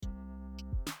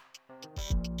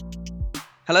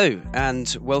Hello,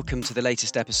 and welcome to the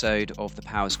latest episode of the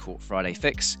Powers Court Friday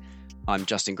Fix. I'm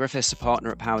Justin Griffiths, a partner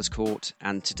at Powers Court,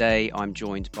 and today I'm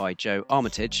joined by Joe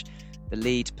Armitage, the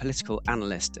lead political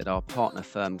analyst at our partner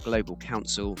firm Global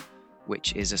Counsel,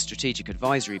 which is a strategic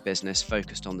advisory business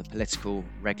focused on the political,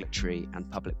 regulatory, and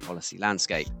public policy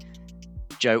landscape.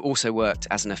 Joe also worked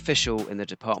as an official in the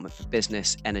Department for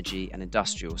Business, Energy and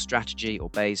Industrial Strategy, or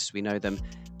BEIS as we know them,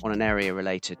 on an area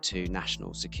related to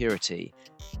national security.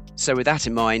 So with that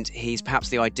in mind, he's perhaps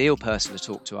the ideal person to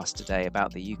talk to us today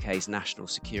about the UK's National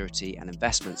Security and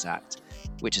Investments Act,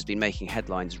 which has been making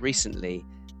headlines recently,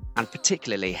 and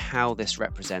particularly how this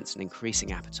represents an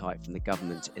increasing appetite from the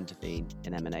government to intervene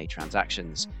in M&A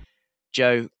transactions.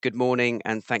 Joe, good morning,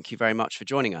 and thank you very much for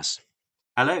joining us.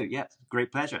 Hello, yes,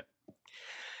 great pleasure.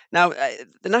 Now,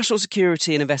 the National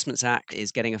Security and Investments Act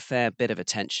is getting a fair bit of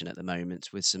attention at the moment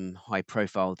with some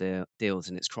high-profile deals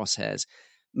in its crosshairs.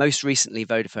 Most recently,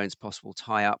 Vodafone's possible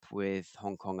tie-up with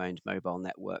Hong Kong-owned mobile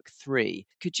network 3.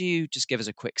 Could you just give us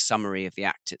a quick summary of the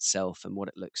Act itself and what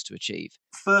it looks to achieve?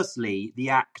 Firstly, the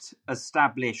Act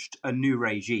established a new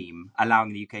regime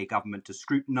allowing the UK government to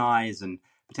scrutinise and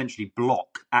potentially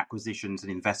block acquisitions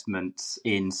and investments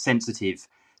in sensitive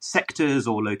sectors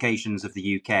or locations of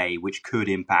the UK which could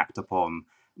impact upon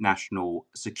national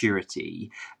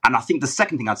security. And I think the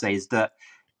second thing I'd say is that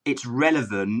it's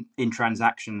relevant in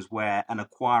transactions where an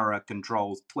acquirer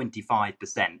controls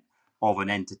 25% of an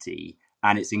entity,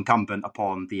 and it's incumbent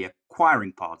upon the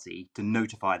acquiring party to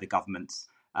notify the government's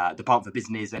Department for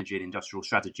Business, Energy and Industrial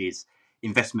Strategies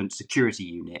Investment Security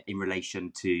Unit in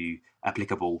relation to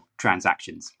applicable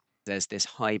transactions. There's this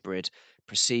hybrid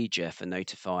procedure for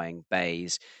notifying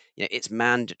BEIS. It's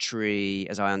mandatory,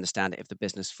 as I understand it, if the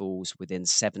business falls within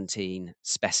 17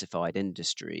 specified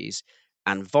industries,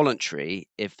 and voluntary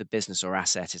if the business or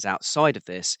asset is outside of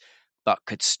this, but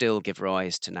could still give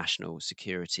rise to national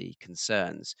security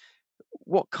concerns.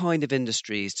 What kind of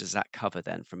industries does that cover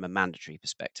then, from a mandatory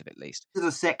perspective at least? These are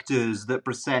the sectors that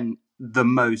present the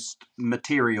most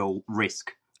material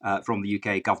risk from the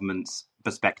UK government's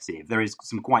perspective. There is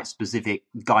some quite specific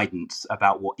guidance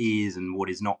about what is and what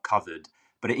is not covered,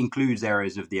 but it includes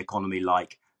areas of the economy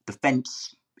like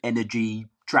defence, energy,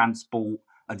 transport,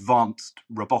 advanced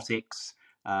robotics,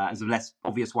 and some less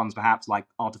obvious ones perhaps like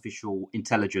artificial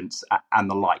intelligence and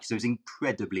the like. So it's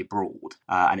incredibly broad,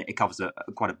 and it covers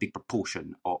quite a big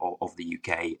proportion of the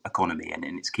UK economy and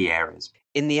in its key areas.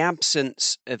 In the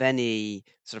absence of any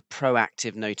sort of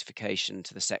proactive notification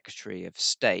to the Secretary of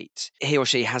State, he or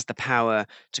she has the power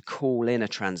to call in a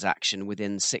transaction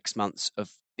within 6 months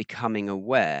of becoming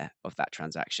aware of that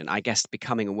transaction. I guess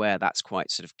becoming aware, that's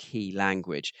quite sort of key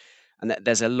language. And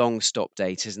there's a long stop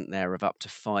date, isn't there, of up to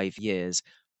 5 years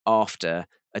after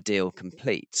a deal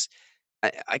completes.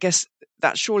 I guess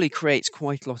that surely creates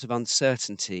quite a lot of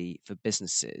uncertainty for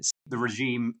businesses. The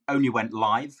regime only went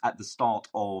live at the start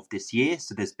of this year,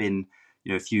 so there's been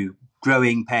a few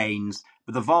growing pains,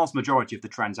 but the vast majority of the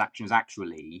transactions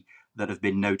actually that have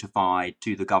been notified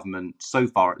to the government so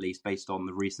far, at least based on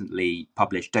the recently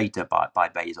published data by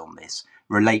BEIS on this,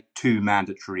 relate to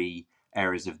mandatory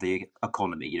areas of the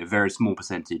economy. A very small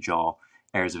percentage are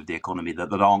areas of the economy that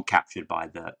aren't captured by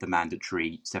the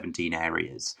mandatory 17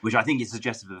 areas, which I think is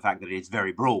suggestive of the fact that it's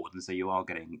very broad, and so you are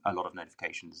getting a lot of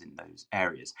notifications in those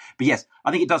areas. But yes,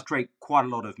 I think it does create quite a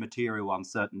lot of material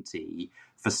uncertainty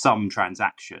for some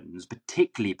transactions,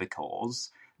 particularly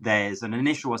because there's an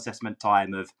initial assessment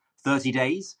time of 30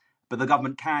 days, but the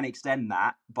government can extend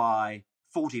that by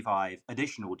 45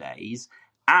 additional days.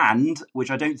 And,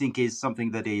 which I don't think is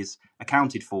something that is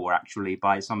accounted for actually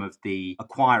by some of the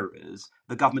acquirers,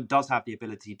 the government does have the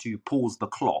ability to pause the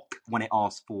clock when it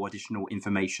asks for additional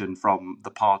information from the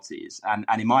parties. And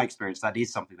in my experience, that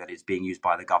is something that is being used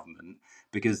by the government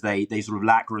because they sort of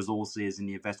lack resources in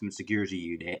the investment security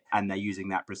unit, and they're using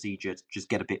that procedure to just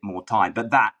get a bit more time.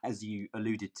 But that, as you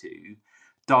alluded to,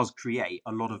 does create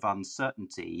a lot of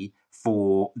uncertainty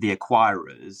for the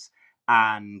acquirers.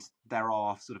 And there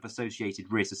are sort of associated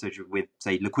risks associated with,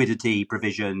 say, liquidity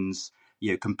provisions,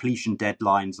 completion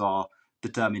deadlines are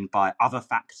determined by other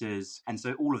factors. And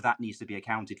so all of that needs to be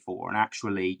accounted for. And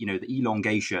actually, the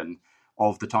elongation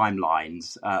of the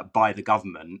timelines by the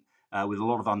government with a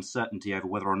lot of uncertainty over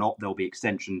whether or not there'll be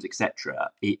extensions, etc.,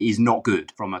 is not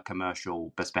good from a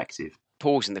commercial perspective.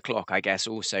 Pausing the clock, I guess,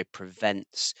 also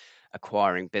prevents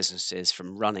acquiring businesses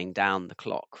from running down the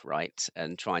clock, right,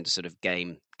 and trying to sort of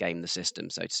game the system,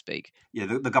 so to speak. Yeah,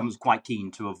 the government's quite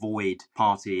keen to avoid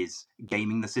parties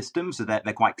gaming the system, so they're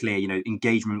quite clear.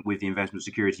 Engagement with the investment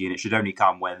security unit should only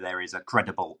come when there is a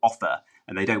credible offer,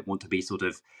 and they don't want to be sort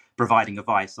of providing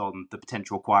advice on the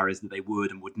potential acquirers that they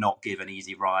would and would not give an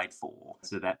easy ride for.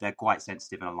 So they're quite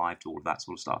sensitive and alive to all of that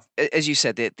sort of stuff. As you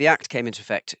said, the Act came into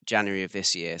effect January of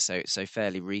this year, so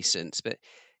fairly recent. But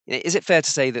is it fair to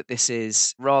say that this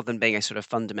is, rather than being a sort of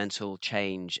fundamental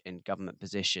change in government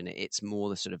position, it's more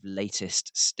the sort of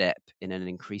latest step in an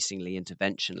increasingly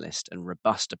interventionist and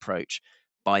robust approach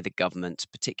by the government,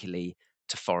 particularly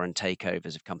to foreign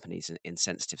takeovers of companies in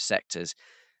sensitive sectors?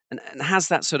 And has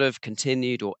that sort of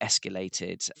continued or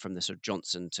escalated from the sort of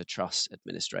Johnson to Truss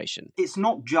administration? It's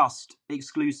not just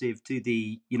exclusive to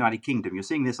the United Kingdom. You're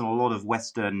seeing this in a lot of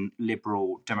Western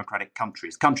liberal democratic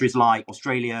countries. Countries like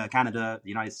Australia, Canada, the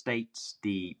United States,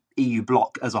 the EU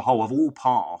bloc as a whole have all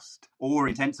passed, or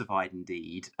intensified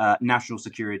indeed, national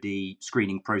security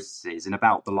screening processes in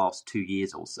about the last 2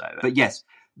 years or so. But yes,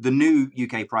 the new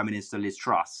UK Prime Minister, Liz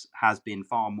Truss, has been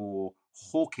far more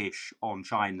hawkish on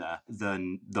China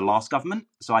than the last government.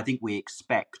 So I think we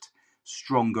expect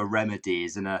stronger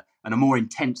remedies and a more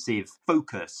intensive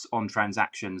focus on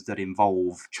transactions that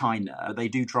involve China. They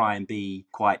do try and be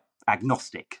quite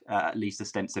agnostic, at least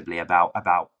ostensibly, about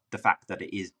the fact that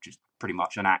it is just pretty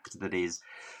much an act that is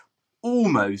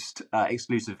almost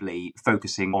exclusively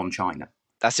focusing on China.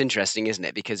 That's interesting, isn't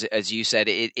it? Because as you said,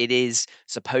 it is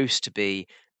supposed to be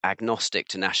agnostic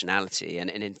to nationality, and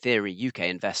in theory, UK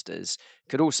investors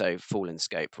could also fall in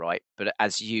scope, right? But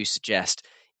as you suggest,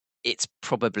 it's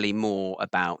probably more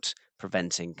about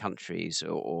preventing countries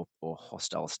or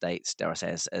hostile states, dare I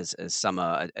say, as some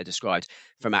are described,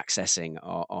 from accessing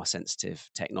our sensitive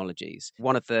technologies.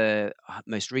 One of the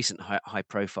most recent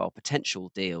high-profile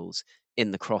potential deals in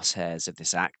the crosshairs of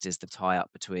this act is the tie-up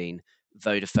between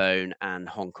Vodafone and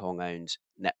Hong Kong-owned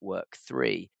Network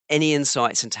 3. Any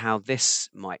insights into how this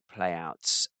might play out?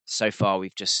 So far,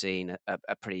 we've just seen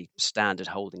a pretty standard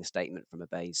holding statement from a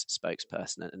BEI's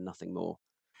spokesperson and nothing more.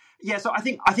 Yeah, so I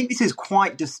think this is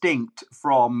quite distinct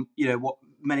from what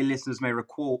many listeners may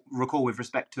recall with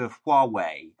respect to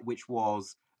Huawei, which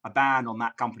was a ban on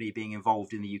that company being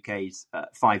involved in the UK's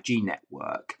 5G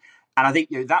network. And I think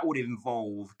that would have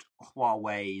involved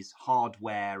Huawei's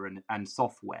hardware and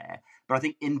software. But I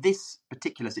think in this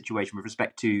particular situation with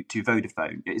respect to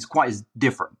Vodafone, it's quite as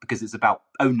different because it's about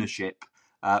ownership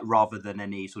rather than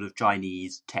any sort of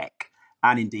Chinese tech.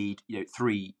 And indeed,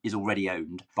 3 is already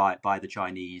owned by the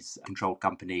Chinese-controlled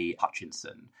company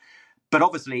Hutchinson. But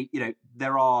obviously,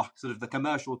 there are sort of the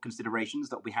commercial considerations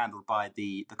that will be handled by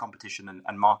the Competition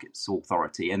and Markets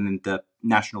Authority, and then the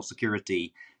national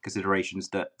security considerations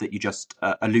that you just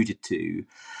alluded to.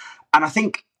 And I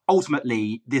think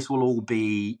ultimately this will all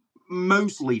be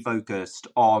mostly focused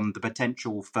on the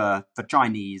potential for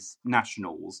Chinese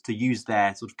nationals to use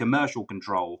their sort of commercial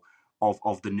control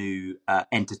of the new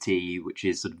entity, which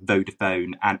is sort of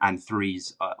Vodafone and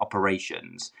Three's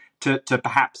operations, to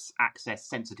perhaps access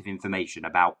sensitive information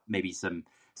about maybe some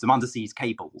underseas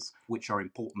cables, which are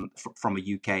important from a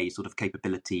UK sort of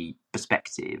capability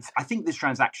perspective. I think this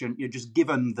transaction, just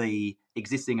given the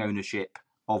existing ownership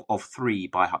of Three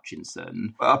by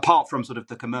Hutchinson, apart from sort of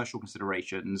the commercial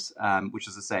considerations, which,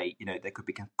 as I say, there could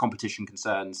be competition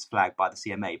concerns flagged by the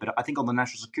CMA, but I think on the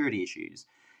national security issues,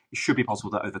 it should be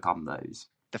possible to overcome those.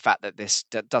 The fact that this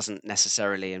doesn't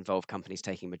necessarily involve companies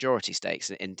taking majority stakes.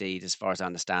 Indeed, as far as I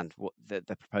understand, what the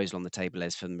proposal on the table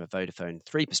is from the Vodafone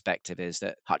 3 perspective is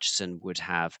that Hutchison would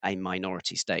have a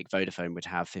minority stake. Vodafone would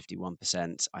have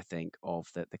 51%, I think, of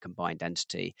the combined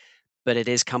entity. But it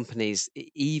is companies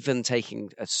even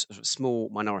taking a small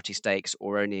minority stakes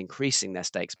or only increasing their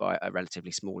stakes by a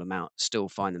relatively small amount still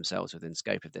find themselves within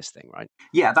scope of this thing, right?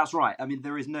 Yeah, that's right. I mean,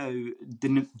 there is no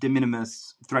de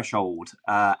minimis threshold.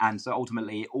 And so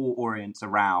ultimately it all orients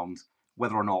around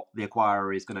whether or not the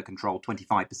acquirer is going to control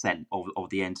 25% of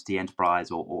the entity,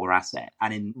 enterprise or asset.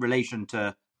 And in relation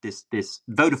to this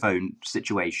Vodafone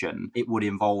situation, it would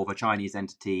involve a Chinese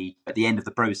entity at the end of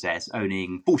the process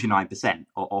owning 49%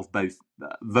 of both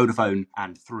Vodafone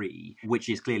and Three, which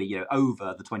is clearly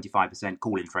over the 25%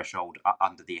 call-in threshold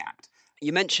under the Act.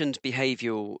 You mentioned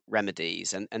behavioural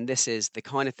remedies, and this is the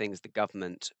kind of things the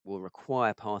government will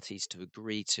require parties to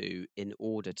agree to in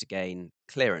order to gain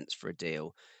clearance for a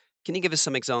deal. Can you give us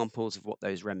some examples of what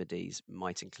those remedies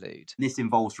might include? This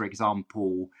involves, for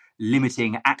example,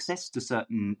 limiting access to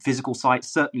certain physical sites,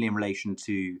 certainly in relation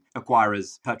to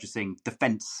acquirers purchasing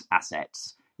defence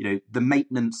assets. The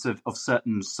maintenance of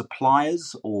certain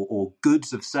suppliers or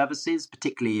goods of services,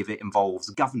 particularly if it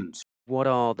involves governance What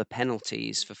are the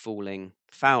penalties for falling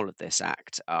foul of this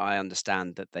act? I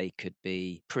understand that they could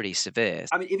be pretty severe.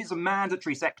 I mean, if it's a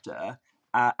mandatory sector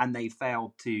and they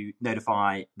failed to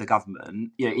notify the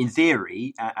government, in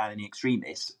theory, and in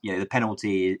extremis, the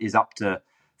penalty is up to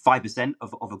 5%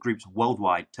 of a group's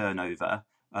worldwide turnover,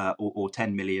 or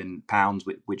 £10 million,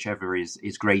 whichever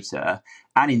is greater,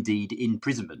 and indeed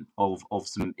imprisonment of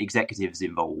some executives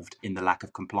involved in the lack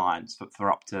of compliance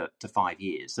for up to 5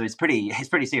 years. So it's pretty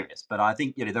serious. But I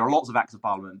think there are lots of acts of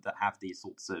parliament that have these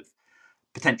sorts of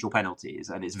potential penalties,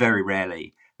 and it's very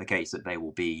rarely the case that they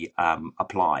will be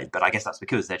applied. But I guess that's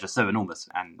because they're just so enormous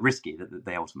and risky that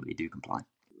they ultimately do comply.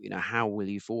 How will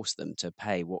you force them to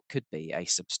pay what could be a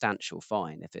substantial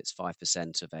fine if it's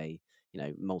 5% of a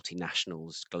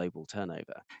multinational's global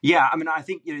turnover? Yeah, I mean, I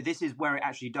think this is where it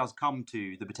actually does come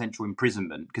to the potential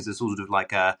imprisonment, because it's sort of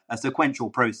like a sequential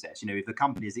process. If the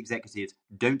company's executives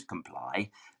don't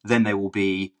comply, then they will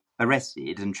be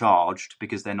arrested and charged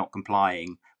because they're not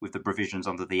complying with the provisions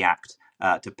under the Act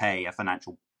to pay a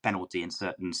financial penalty in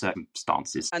certain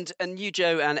circumstances. And you,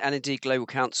 Joe, and indeed Global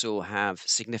Counsel have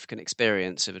significant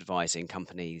experience of advising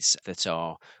companies that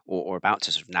are or about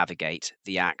to sort of navigate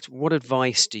the Act. What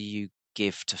advice do you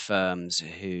give to firms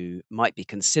who might be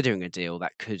considering a deal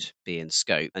that could be in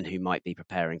scope and who might be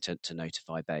preparing to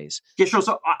notify BEIS? Yeah, sure.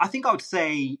 So I think I would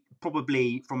say,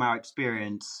 probably from our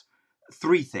experience,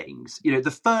 three things.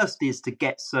 The first is to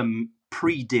get some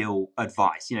pre-deal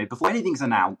advice. Before anything's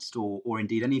announced or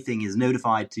indeed anything is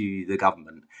notified to the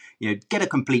government, get a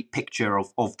complete picture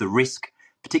of the risk,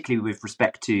 particularly with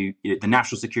respect to the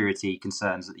national security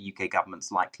concerns that the UK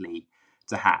government's likely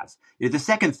to have. The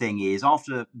second thing is,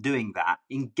 after doing that,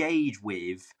 engage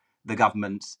with the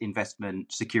government's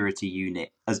investment security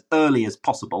unit as early as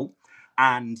possible,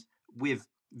 and with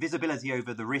visibility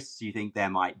over the risks you think there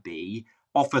might be,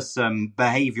 offer some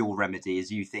behavioural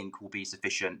remedies you think will be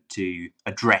sufficient to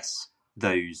address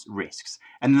those risks.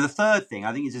 And then the third thing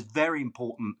I think is very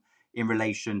important in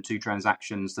relation to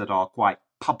transactions that are quite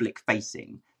public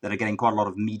facing, that are getting quite a lot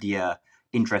of media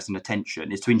interest and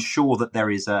attention, is to ensure that there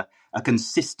is a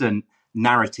consistent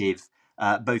narrative,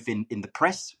 both in the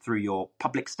press through your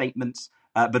public statements,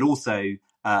 but also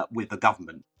with the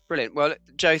government. Brilliant. Well,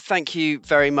 Joe, thank you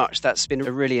very much. That's been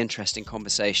a really interesting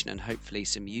conversation and hopefully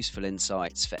some useful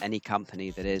insights for any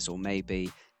company that is or may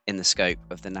be in the scope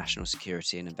of the National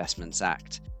Security and Investments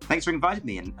Act. Thanks for inviting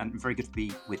me, and very good to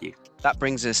be with you. That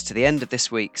brings us to the end of this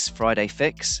week's Friday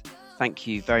Fix. Thank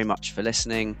you very much for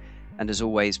listening. And as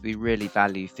always, we really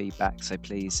value feedback, so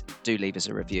please do leave us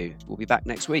a review. We'll be back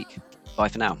next week. Bye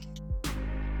for now.